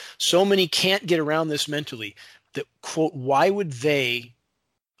that so many can't get around this mentally, that, quote, why would they,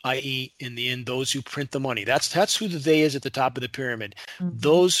 i.e., in the end, those who print the money, that's who the they is at the top of the pyramid,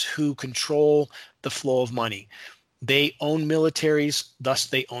 those who control the flow of money. They own militaries, thus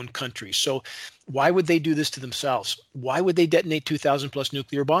they own countries. So why would they do this to themselves? Why would they detonate 2,000 plus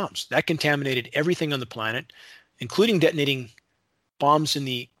nuclear bombs? That contaminated everything on the planet, including detonating bombs in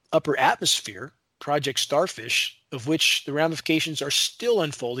the upper atmosphere, Project Starfish, of which the ramifications are still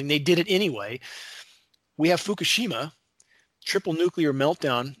unfolding. They did it anyway. We have Fukushima, triple nuclear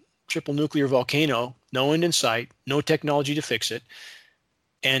meltdown, triple nuclear volcano, no end in sight, no technology to fix it.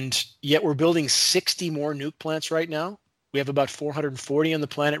 And yet we're building 60 more nuke plants right now. We have about 440 on the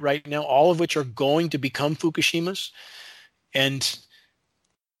planet right now, all of which are going to become Fukushimas. And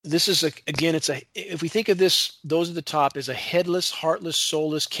this is, if we think of this, those at the top as a headless, heartless,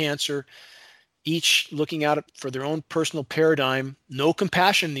 soulless cancer, each looking out for their own personal paradigm, no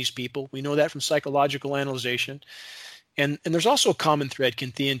compassion in these people. We know that from psychological analyzation. And there's also a common thread,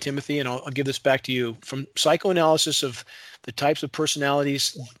 Cynthia and Timothy, and I'll give this back to you, from psychoanalysis of the types of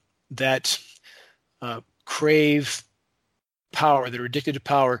personalities that crave power, that are addicted to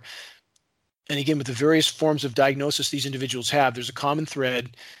power. And again, with the various forms of diagnosis these individuals have, there's a common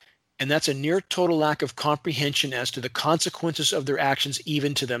thread, and that's a near total lack of comprehension as to the consequences of their actions,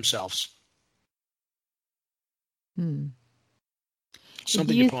 even to themselves. Do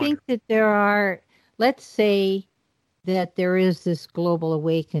you think that there are, let's say that there is this global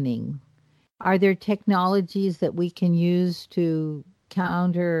awakening, are there technologies that we can use to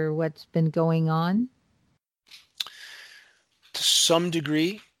counter what's been going on? To some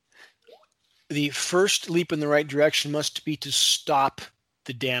degree. The first leap in the right direction must be to stop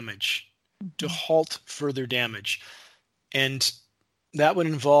the damage, to halt further damage. And that would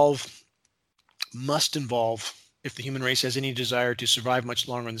must involve, if the human race has any desire to survive much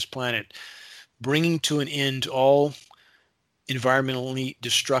longer on this planet, bringing to an end all environmentally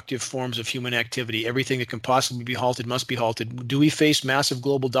destructive forms of human activity. Everything that can possibly be halted must be halted. Do we face massive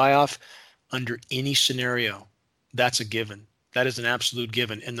global die-off? Under any scenario, that's a given. That is an absolute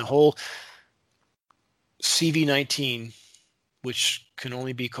given. And the whole CV-19, which can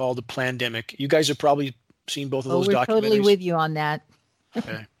only be called a plandemic. You guys have probably seen both of those documentaries. We're totally with you on that.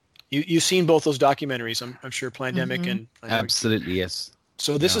 Okay. You've seen both those documentaries, I'm sure, Plandemic and... Absolutely, yes.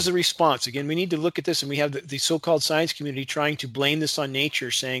 So this is a response. Again, we need to look at this, and we have the so-called science community trying to blame this on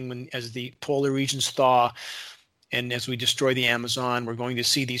nature, saying as the polar regions thaw and as we destroy the Amazon, we're going to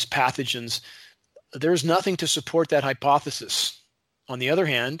see these pathogens. There's nothing to support that hypothesis. On the other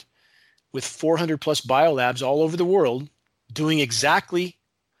hand, with 400 plus biolabs all over the world doing exactly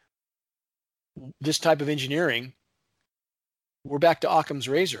this type of engineering, we're back to Occam's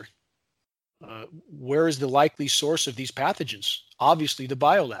razor. Where is the likely source of these pathogens? Obviously the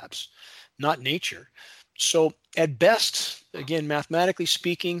biolabs, not nature. So at best, again, mathematically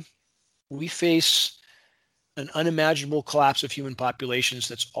speaking, we face an unimaginable collapse of human populations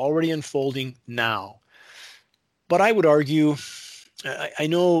that's already unfolding now. But I would argue, I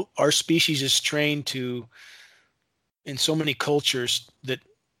know our species is trained to, in so many cultures, that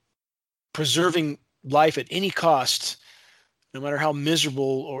preserving life at any cost, no matter how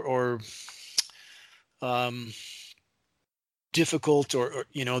miserable or difficult or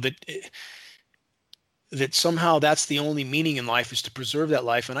that somehow that's the only meaning in life, is to preserve that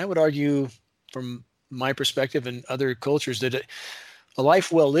life. And I would argue, from my perspective and other cultures, that a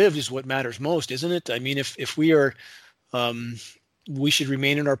life well lived is what matters most, isn't it? I mean, if we are, we should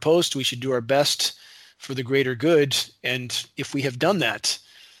remain in our post. We should do our best for the greater good. And if we have done that,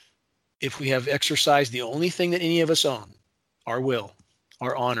 if we have exercised the only thing that any of us own, our will,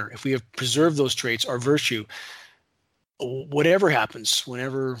 our honor, if we have preserved those traits, our virtue, whatever happens,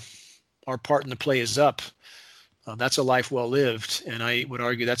 whenever our part in the play is up, that's a life well lived. And I would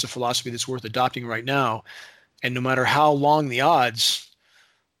argue that's a philosophy that's worth adopting right now. And no matter how long the odds,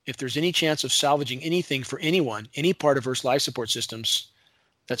 if there's any chance of salvaging anything for anyone, any part of Earth's life support systems,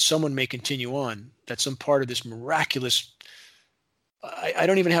 that someone may continue on, that some part of this miraculous, I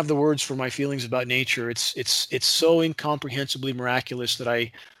don't even have the words for my feelings about nature. It's so incomprehensibly miraculous that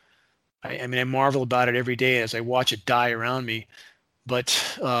I marvel about it every day as I watch it die around me.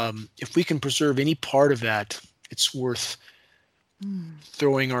 But if we can preserve any part of that, it's worth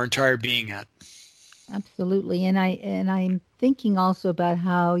throwing our entire being at. Absolutely. And I'm thinking also about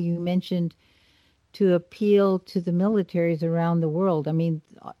how you mentioned to appeal to the militaries around the world. I mean,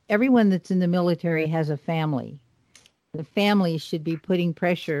 everyone that's in the military has a family. The family should be putting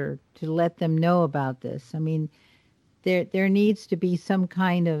pressure to let them know about this. I mean, there needs to be some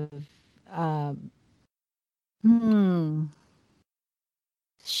kind of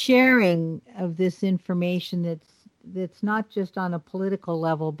sharing of this information that's not just on a political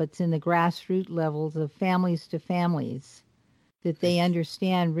level, but it's in the grassroots levels of families to families, that they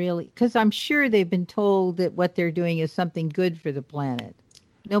understand really, because I'm sure they've been told that what they're doing is something good for the planet.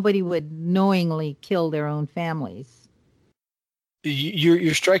 Nobody would knowingly kill their own families.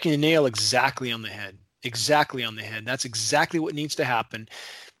 You're striking the nail exactly on the head. Exactly on the head. That's exactly what needs to happen.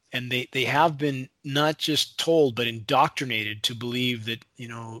 And they have been not just told, but indoctrinated to believe that,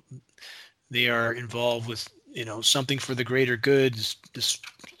 they are involved with, something for the greater good, this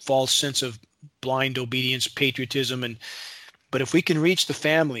false sense of blind obedience, patriotism. But if we can reach the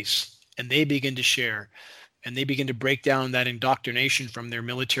families and they begin to share and they begin to break down that indoctrination from their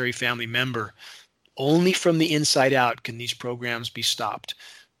military family member, only from the inside out can these programs be stopped.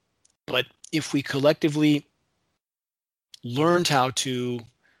 But if we collectively learned how to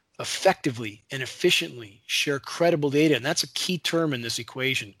effectively and efficiently share credible data, and that's a key term in this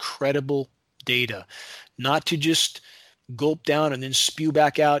equation, credible data, not to just gulp down and then spew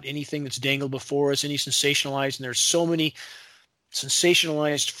back out anything that's dangled before us, any sensationalized, and there's so many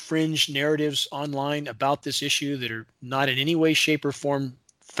sensationalized fringe narratives online about this issue that are not in any way, shape, or form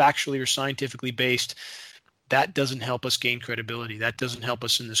factually or scientifically based. That doesn't help us gain credibility. That doesn't help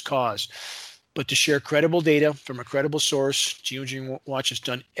us in this cause. But to share credible data from a credible source, Geoengineering Watch has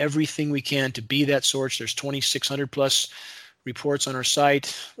done everything we can to be that source. There's 2,600 plus reports on our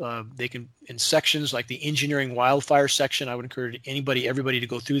site. They can, in sections like the engineering wildfire section, I would encourage everybody to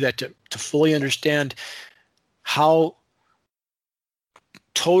go through that to fully understand how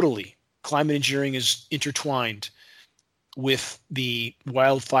totally climate engineering is intertwined with the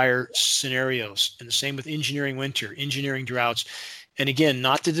wildfire scenarios, and the same with engineering winter, engineering droughts. And again,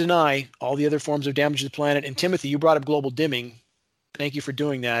 not to deny all the other forms of damage to the planet. And Timothy, you brought up global dimming. Thank you for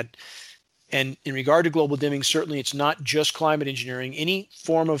doing that. And in regard to global dimming, certainly it's not just climate engineering. Any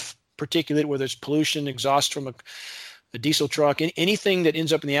form of particulate, whether it's pollution, exhaust from a diesel truck, anything that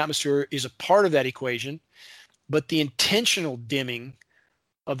ends up in the atmosphere is a part of that equation. But the intentional dimming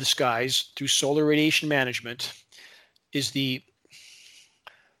of the skies through solar radiation management is the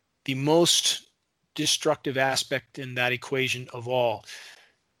most destructive aspect in that equation of all.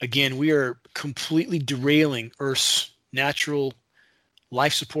 Again, we are completely derailing Earth's natural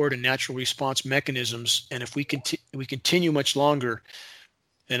life support and natural response mechanisms. And if we continue much longer,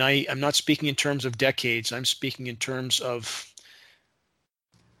 and I'm not speaking in terms of decades, I'm speaking in terms of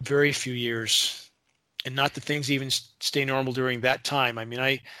very few years, and not that things even stay normal during that time. I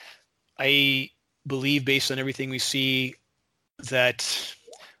mean, I believe, based on everything we see, that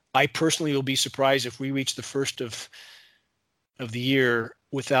I personally will be surprised if we reach the first of the year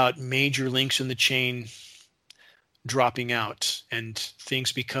without major links in the chain dropping out and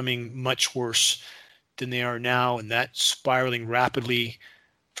things becoming much worse than they are now, and that spiraling rapidly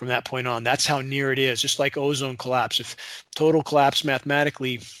from that point on. That's how near it is. Just like ozone collapse. If total collapse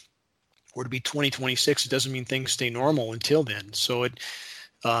mathematically were to be 2026, it doesn't mean things stay normal until then. So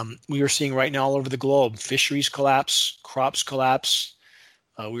we are seeing right now all over the globe, fisheries collapse, crops collapse.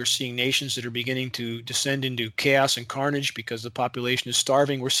 We're seeing nations that are beginning to descend into chaos and carnage because the population is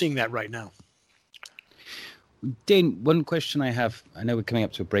starving. We're seeing that right now. Dane, one question I have, I know we're coming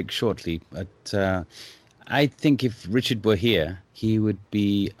up to a break shortly, but I think if Richard were here, he would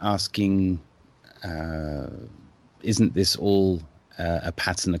be asking, isn't this all a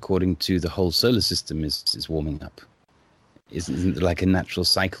pattern according to the whole solar system is warming up? Isn't it like a natural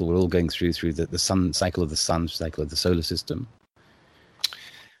cycle we're all going through the sun cycle of the sun, cycle of the solar system?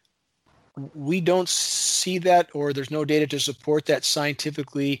 We don't see that, or there's no data to support that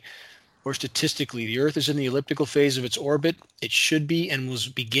scientifically or statistically. The Earth is in the elliptical phase of its orbit. It should be, and was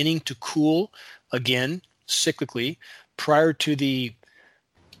beginning to cool again cyclically prior to the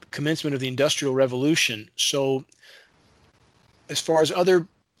commencement of the Industrial Revolution. So as far as other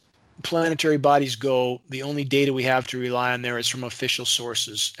planetary bodies go, the only data we have to rely on there is from official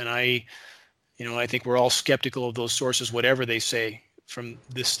sources. And I think we're all skeptical of those sources, whatever they say from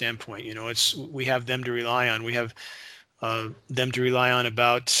this standpoint. We have them to rely on. We have them to rely on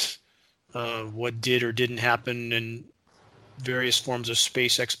about what did or didn't happen in various forms of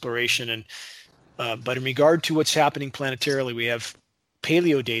space exploration. And but in regard to what's happening planetarily, we have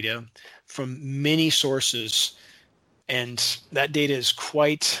paleo data from many sources, and that data is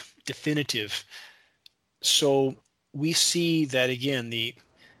quite definitive. So we see that, again, the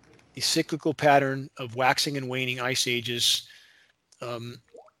cyclical pattern of waxing and waning ice ages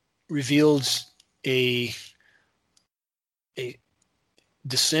revealed a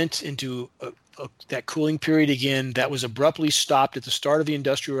descent into that cooling period again that was abruptly stopped at the start of the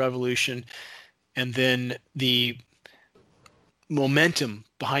Industrial Revolution, and then the momentum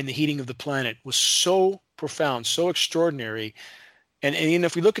behind the heating of the planet was so profound, so extraordinary. And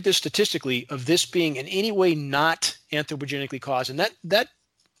if we look at this statistically, of this being in any way not anthropogenically caused, and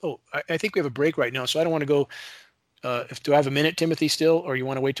I think we have a break right now, so I don't want to go. Do I have a minute, Timothy, still, or you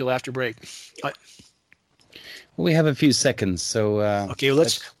want to wait till after break? Well, we have a few seconds, so okay.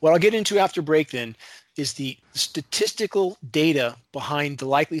 What I'll get into after break then is the statistical data behind the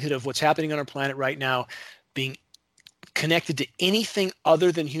likelihood of what's happening on our planet right now being connected to anything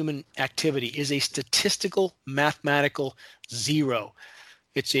other than human activity is a statistical mathematical zero.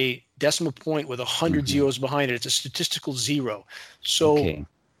 It's a decimal point with 100 zeros behind it. It's a statistical zero. So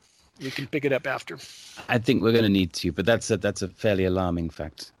we can pick it up after. I think we're going to need to, but that's a fairly alarming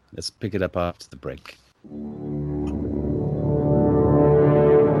fact. Let's pick it up after the break.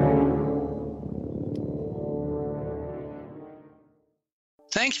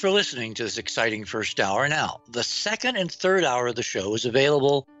 Thanks for listening to this exciting first hour. Now, the second and third hour of the show is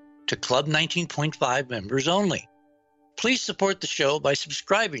available to Club 19.5 members only. Please support the show by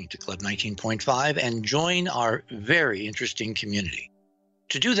subscribing to Club 19.5 and join our very interesting community.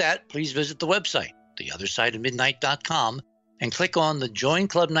 To do that, please visit the website, theothersideofmidnight.com, and click on the Join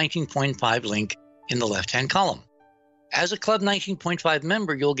Club 19.5 link in the left-hand column. As a Club 19.5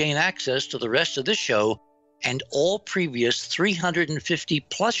 member, you'll gain access to the rest of this show and all previous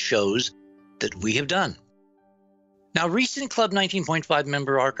 350-plus shows that we have done. Now, recent Club 19.5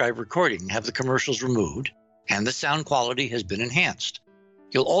 member archive recording have the commercials removed, and the sound quality has been enhanced.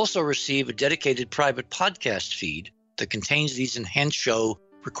 You'll also receive a dedicated private podcast feed that contains these enhanced show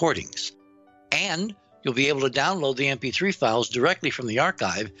recordings. And you'll be able to download the MP3 files directly from the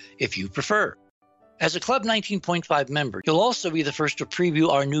archive if you prefer. As a Club 19.5 member, you'll also be the first to preview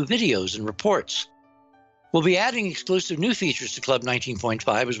our new videos and reports. We'll be adding exclusive new features to Club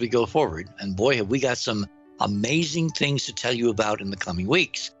 19.5 as we go forward, and boy, have we got some amazing things to tell you about in the coming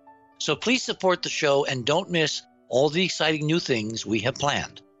weeks. So please support the show and don't miss all the exciting new things we have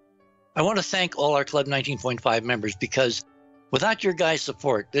planned. I want to thank all our Club 19.5 members because without your guys'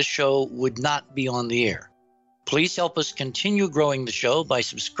 support, this show would not be on the air. Please help us continue growing the show by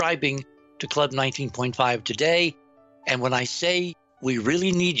subscribing to Club 19.5 today. And when I say we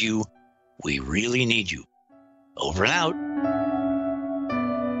really need you, we really need you. Over and out.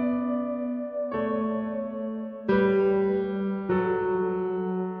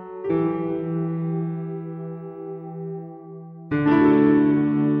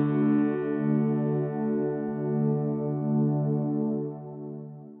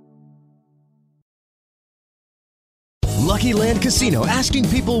 Lucky Land Casino, asking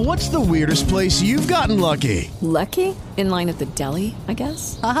people, what's the weirdest place you've gotten lucky? Lucky? In line at the deli, I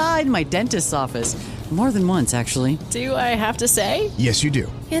guess? Aha, in my dentist's office. More than once, actually. Do I have to say? Yes, you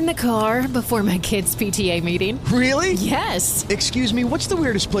do. In the car before my kids' PTA meeting. Really? Yes. Excuse me, what's the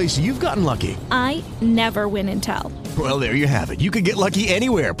weirdest place you've gotten lucky? I never win and tell. Well, there you have it. You can get lucky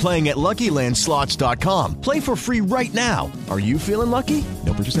anywhere, playing at LuckyLandSlots.com. Play for free right now. Are you feeling lucky?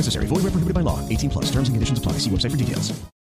 No purchase necessary. Void where prohibited by law. 18+. Terms and conditions apply. See website for details.